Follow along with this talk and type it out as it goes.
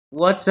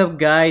What's up,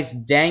 guys?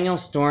 Daniel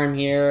Storm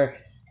here.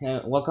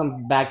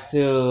 Welcome back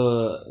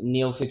to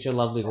Neo Future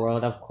Lovely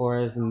World, of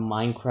course,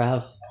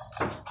 Minecraft.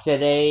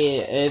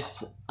 Today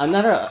is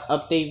another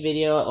update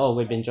video. Oh,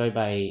 we've been joined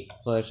by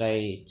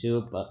Fluttershy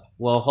too, but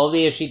well,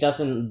 hopefully, if she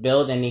doesn't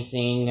build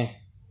anything,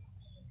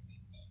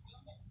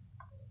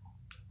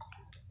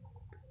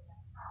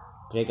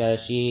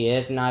 because she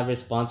is not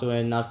responsible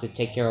enough to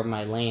take care of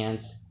my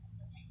lands.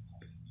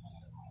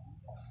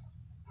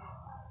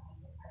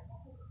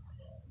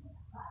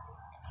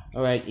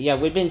 Alright, yeah,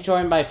 we've been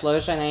joined by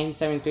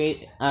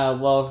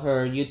Fluttershy973. Well,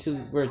 her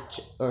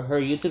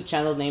YouTube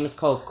channel name is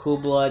called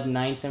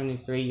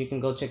coolblood973. You can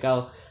go check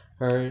out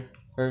her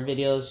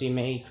videos. She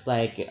makes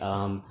like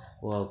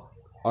well,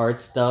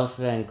 art stuff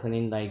and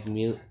including like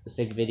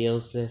music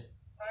videos. Art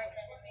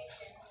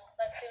animation,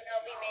 but soon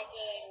I'll be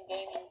making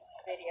gaming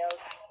videos.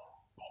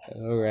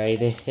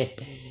 Alright.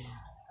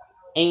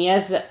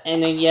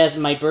 And yes,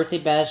 my birthday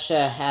bash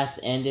has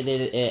ended.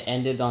 It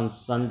ended on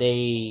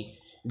Sunday,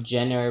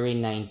 January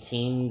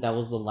 19th. That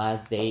was the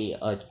last day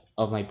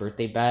of my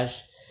birthday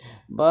bash.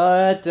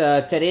 But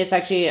today is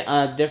actually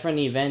a different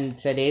event.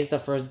 Today is the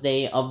first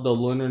day of the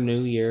Lunar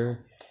New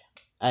Year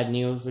at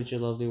Neo Future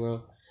Lovely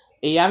World.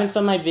 If you haven't saw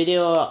my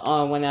video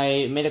when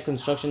I made a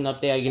construction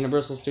update at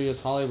Universal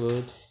Studios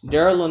Hollywood,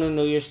 their Lunar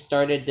New Year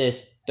started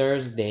this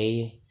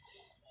Thursday.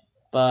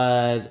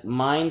 But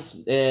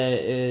mine's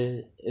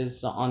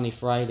is on a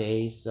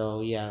Friday,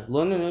 so yeah.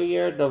 Lunar New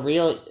Year, the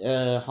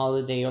real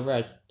holiday over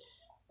at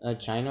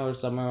China or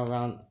somewhere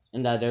around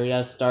in that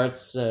area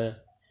starts.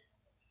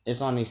 It's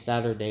on a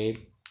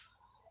Saturday,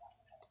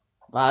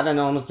 but I don't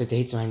know almost the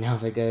dates right now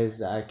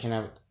because I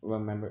cannot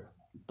remember.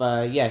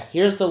 But yeah,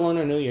 here's the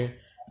Lunar New Year.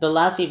 The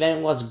last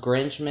event was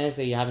Grinchmas.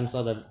 If you haven't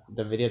saw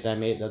the video that I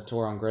made, the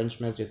tour on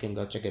Grinchmas, you can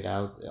go check it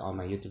out on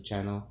my YouTube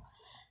channel.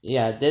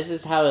 Yeah, this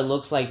is how it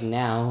looks like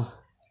now.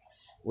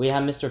 We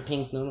have Mr.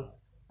 Pink's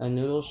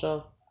noodle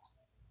shop.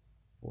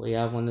 We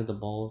have one of the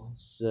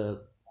bowls.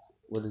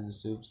 One of the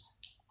soups.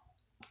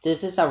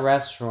 This is a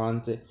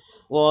restaurant.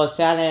 Well,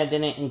 sadly, I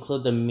didn't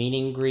include the meet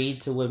and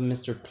greet with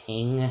Mr.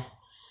 Ping.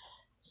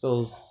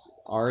 So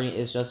sorry,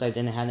 it's just I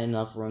didn't have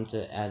enough room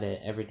to edit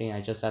everything.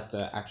 I just had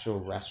the actual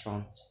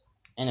restaurant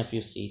and a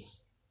few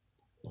seats.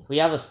 We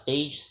have a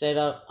stage set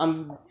up.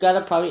 I'm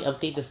gonna probably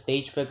update the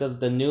stage because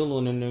the new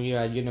Lunar New Year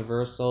at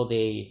Universal,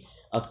 they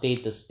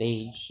update the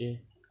stage.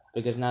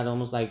 Because not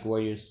almost like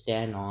where you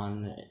stand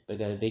on,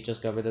 because they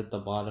just got rid of the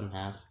bottom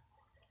half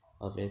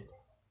of it.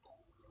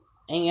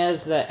 And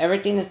yes,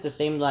 everything is the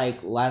same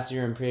like last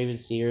year and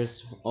previous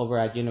years over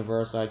at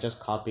Universal. I just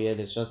copied it.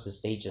 It's just the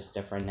stage is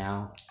different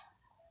now.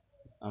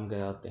 I'm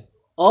good update.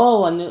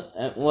 Oh, a new.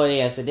 Well,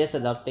 yes, it is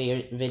an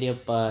update video,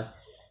 but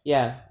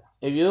yeah.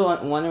 If you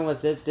wondering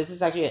what's this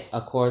is actually,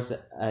 of course,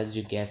 as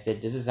you guessed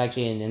it, this is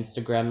actually an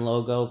Instagram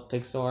logo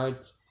pixel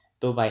art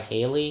built by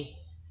Haley.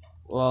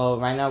 Well,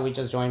 right now we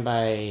just joined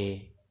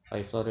by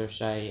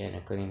Fluttershy and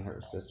including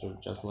her sister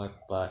just left.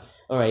 But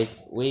alright,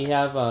 we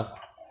have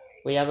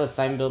a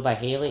sign built by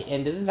Haley,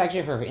 and this is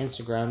actually her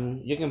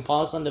Instagram. You can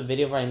pause on the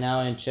video right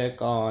now and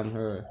check on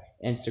her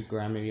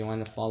Instagram if you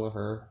want to follow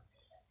her.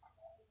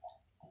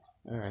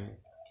 Alright.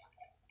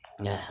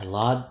 Yeah, a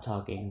lot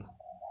talking.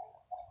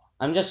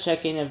 I'm just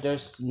checking if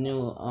there's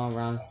new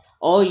around.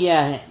 Oh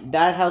yeah,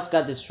 that house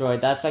got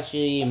destroyed. That's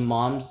actually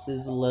Mom's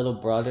little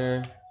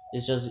brother.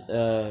 It's just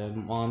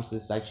Mom's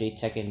is actually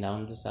taking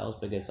down this house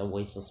because it's a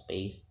waste of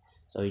space.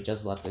 So he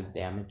just left it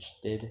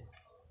damaged.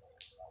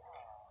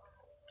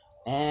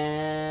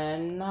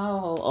 And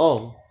now,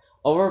 oh,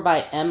 over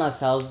by Emma's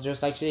house,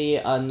 there's actually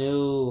a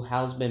new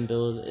house been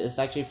built. It's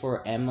actually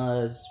for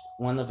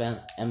one of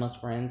Emma's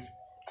friends.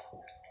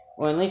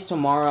 Or at least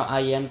tomorrow I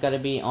am gonna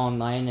be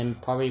online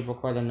and probably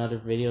record another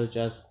video,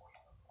 just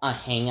a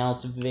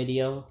hangout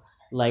video,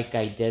 like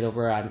I did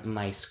over at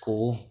my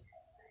school.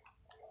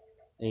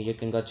 You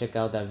can go check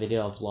out that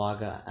video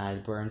vlog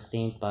at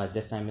Bernstein, but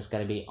this time it's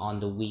gonna be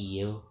on the Wii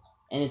U,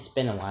 and it's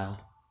been a while.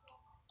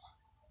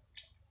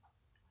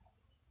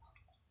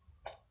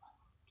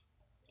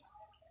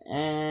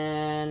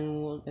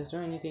 And is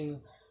there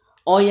anything?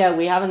 Oh yeah,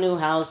 we have a new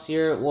house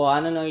here. Well,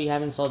 I don't know, you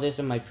haven't saw this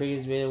in my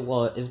previous video.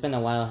 Well, it's been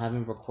a while I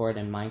haven't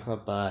recorded in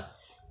Minecraft, but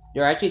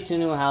there are actually two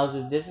new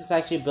houses. This is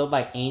actually built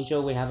by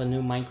Angel. We have a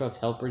new Minecraft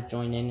helper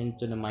join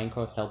into the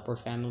Minecraft helper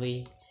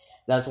family.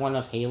 That's one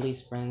of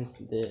Haley's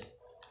friends.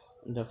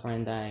 The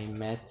friend I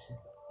met.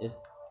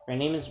 Her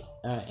name is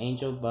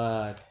Angel,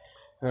 but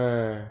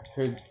her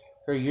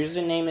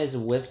username is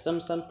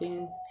Wisdom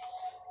something.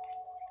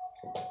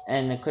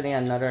 And including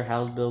another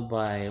house built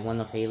by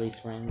one of Haley's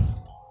friends.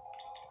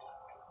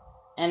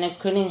 And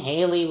including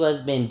Haley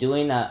was been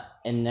doing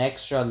an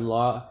extra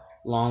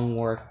long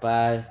work,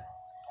 but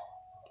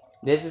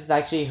this is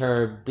actually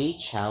her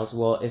beach house.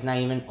 Well, it's not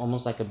even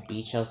almost like a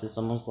beach house. It's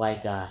almost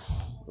like a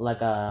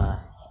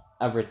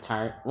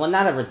well,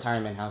 not a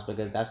retirement house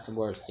because that's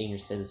where senior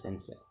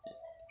citizens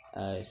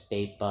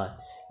stay, but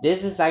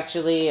this is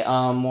actually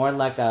more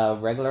like a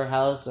regular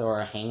house or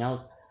a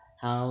hangout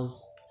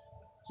house,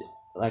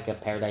 like a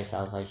paradise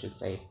house I should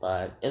say,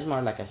 but it's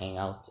more like a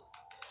hangout.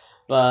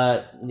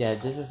 But yeah,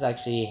 this is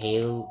actually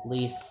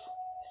Haley's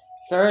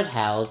third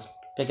house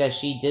because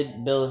she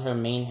did build her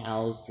main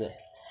house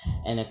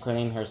and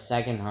including her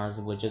second house,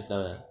 which is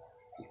the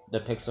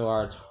pixel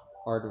art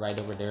right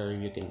over there.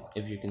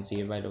 If you can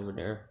see it right over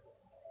there.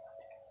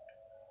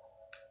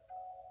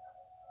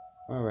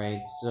 All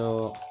right,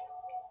 so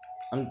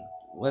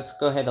let's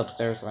go head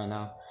upstairs right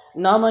now.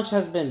 Not much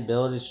has been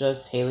built. It's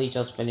just Haley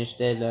just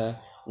finished it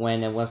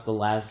when it was the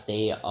last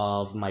day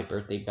of my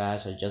birthday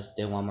bash. I just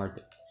did one more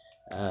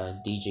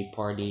DJ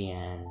party,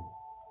 and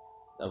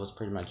that was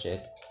pretty much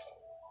it.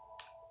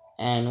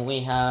 And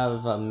we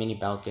have a mini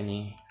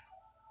balcony.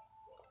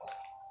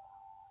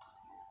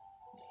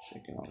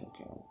 Checking on the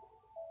camera.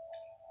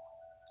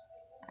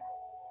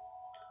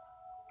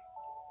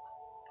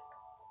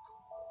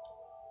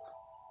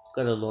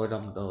 Gotta lower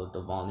up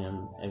the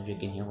volume if you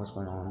can hear what's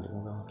going on. There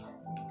we go.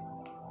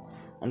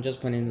 I'm just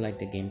putting like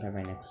the gamepad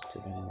right next to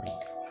the mic.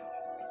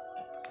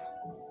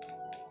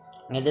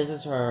 And this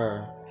is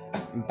her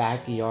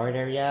backyard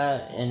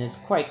area, and it's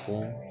quite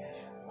cool.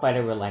 Quite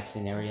a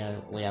relaxing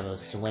area. We have a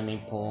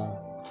swimming pool,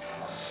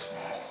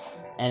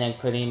 and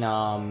including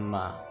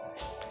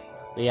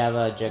we have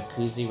a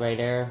jacuzzi right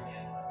there,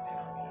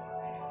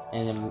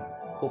 and a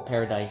cool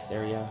paradise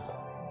area.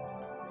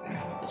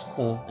 It's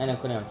cool, and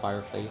including a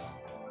fireplace.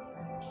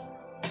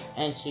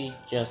 And she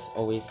just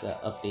always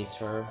updates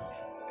her.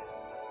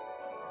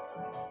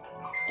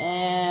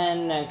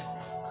 And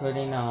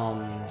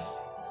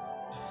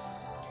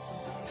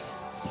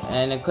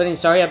including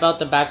sorry about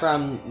the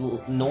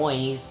background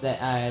noise.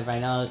 Right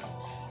now,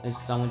 there's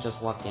someone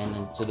just walked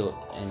into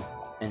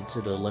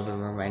the living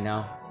room right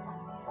now.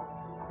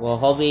 Well,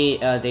 hopefully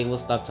they will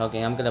stop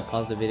talking. I'm gonna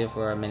pause the video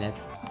for a minute.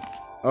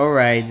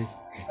 Alright,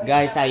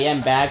 guys, I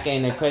am back,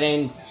 and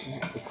including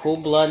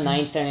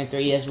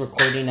coldblood973 is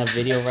recording a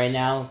video right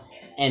now.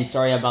 And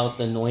sorry about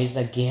the noise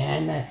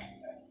again.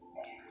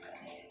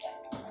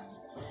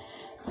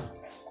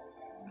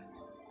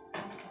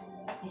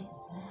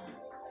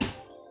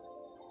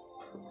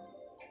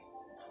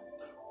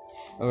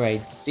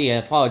 Alright, see, I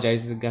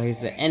apologize,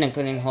 guys, and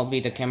including hopefully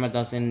the camera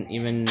doesn't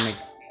even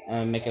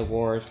make it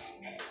worse.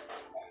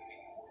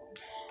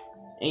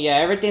 Yeah,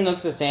 everything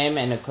looks the same,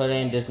 and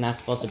including this not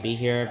supposed to be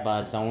here,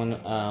 but someone,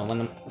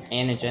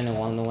 Anna Jen and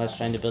one was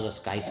trying to build a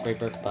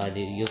skyscraper, but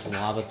they used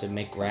lava to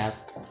make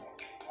grass,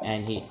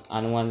 and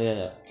I don't want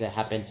it to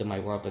happen to my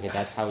world because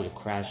that's how it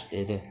crashed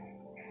it,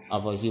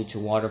 of a huge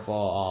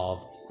waterfall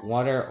of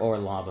water or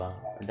lava.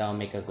 That'll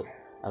make a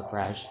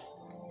crash.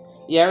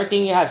 Yeah,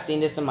 everything you have seen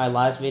this in my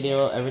last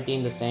video,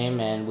 everything the same,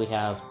 and we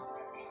have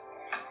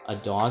a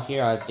dog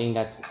here. I think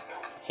that's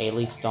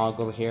Haley's dog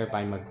over here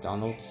by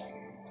McDonald's.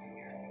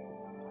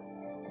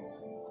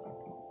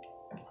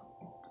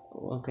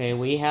 Okay,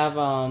 we have,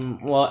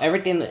 well,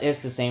 everything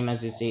is the same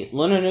as you see.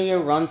 Lunar New Year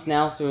runs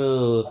now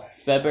through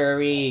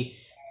February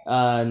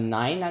 9,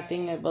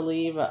 I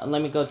believe.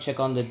 Let me go check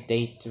on the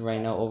date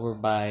right now over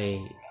by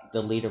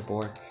the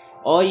leaderboard.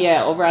 Oh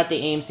yeah, over at the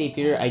AMC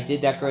theater, I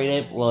did decorate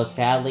it. Well,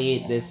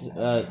 sadly, this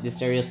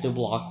area is still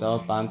blocked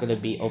up. I'm gonna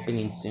be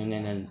opening soon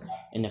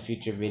in a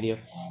future video.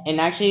 And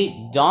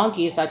actually,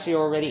 Donkey is actually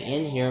already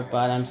in here,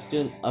 but I'm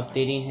still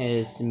updating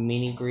his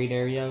mini grid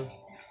area.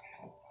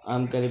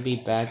 I'm gonna be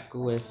back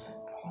with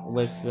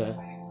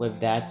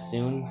that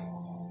soon.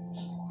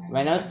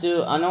 Right now,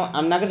 still,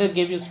 I'm not gonna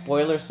give you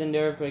spoilers in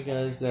there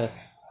because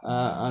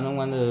I don't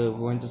want to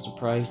ruin the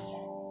surprise.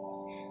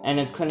 And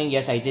including,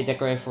 yes, I did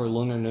decorate for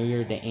Lunar New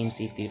Year, the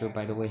AMC theater,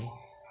 by the way.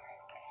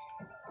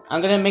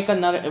 I'm gonna make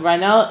another. Right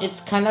now,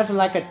 it's kind of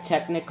like a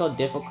technical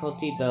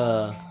difficulty.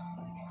 The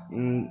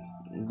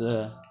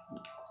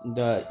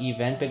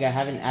event, because I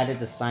haven't added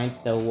the signs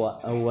to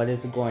what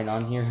is going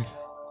on here.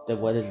 The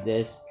what is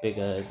this,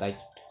 because I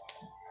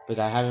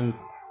haven't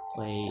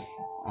played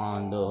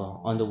on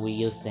the Wii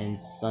U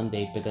since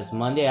Sunday, because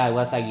Monday I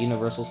was at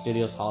Universal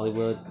Studios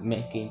Hollywood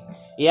making.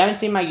 You haven't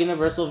seen my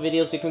Universal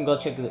videos, you can go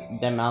check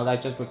them out. I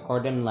just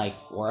record them like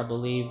 4, I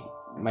believe.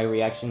 My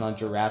reaction on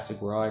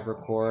Jurassic World I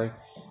record.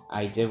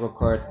 I did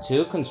record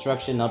 2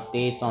 construction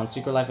updates on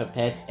Secret Life of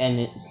Pets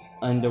and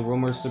the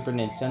rumored Super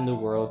Nintendo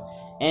World,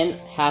 and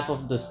half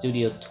of the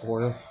studio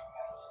tour.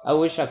 I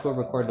wish I could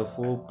record the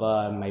full,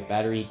 but my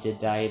battery did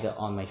die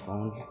on my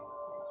phone.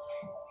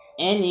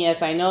 And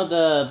yes, I know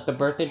the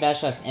birthday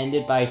bash has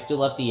ended, but I still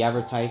left the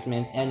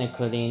advertisements and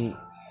including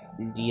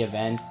the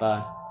event.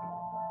 But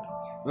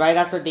right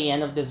after the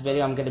end of this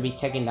video, I'm gonna be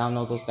taking down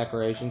all those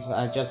decorations.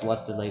 I just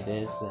left it like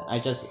this.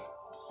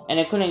 And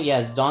including,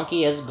 yes,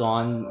 Donkey is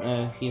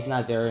gone. He's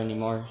not there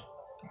anymore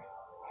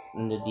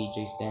in the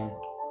DJ stand.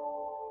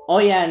 Oh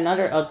yeah,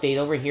 another update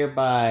over here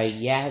by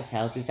Yah's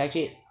house. He's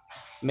actually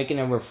making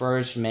a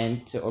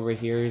refurbishment over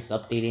here. He's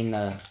updating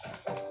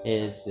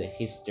his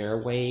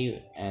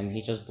stairway, and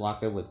he just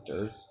blocked it with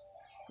dirt.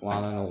 Well,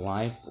 I don't know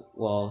why.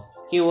 Well,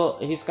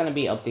 he's gonna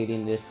be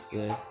updating this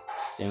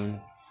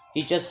soon.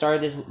 He just started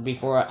this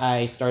before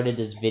I started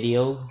this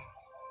video.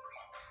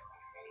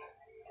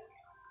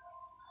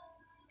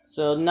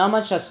 So not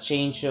much has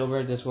changed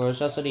over this world. It's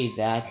just only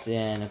that,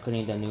 and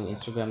including the new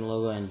Instagram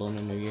logo and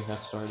Lunar New Year has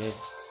started.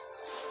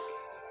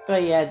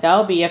 But yeah,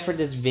 that'll be it for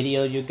this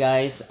video, you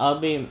guys. I'll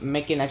be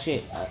making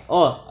actually.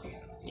 Oh,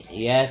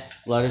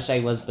 yes,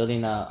 Fluttershy was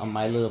building a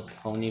My Little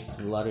Pony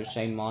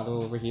Fluttershy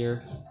model over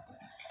here,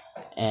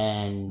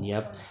 and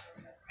yep.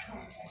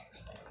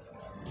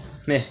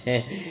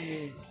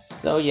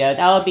 So yeah,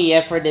 that'll be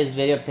it for this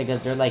video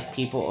because there are like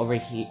people over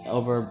here,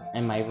 over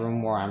in my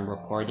room where I'm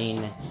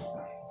recording.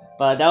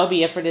 But that'll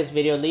be it for this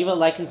video. Leave a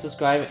like and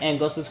subscribe, and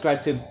go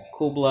subscribe to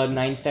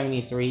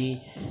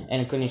coldblood973.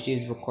 And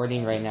Kunishi's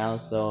recording right now,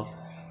 so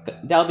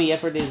that'll be it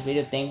for this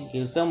video. Thank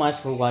you so much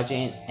for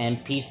watching,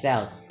 and peace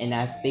out. And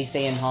as they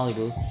say in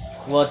Hollywood,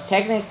 well,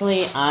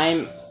 technically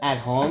I'm at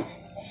home.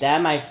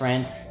 That, my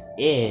friends,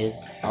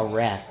 is a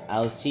wrap.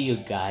 I'll see you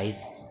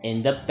guys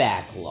in the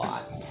back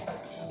lot.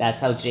 That's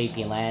how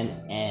JP Land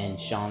and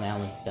Sean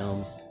Allen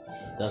Films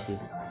does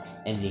his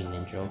ending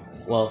intro.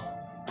 Well,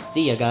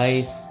 see ya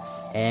guys,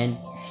 and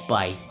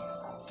bye.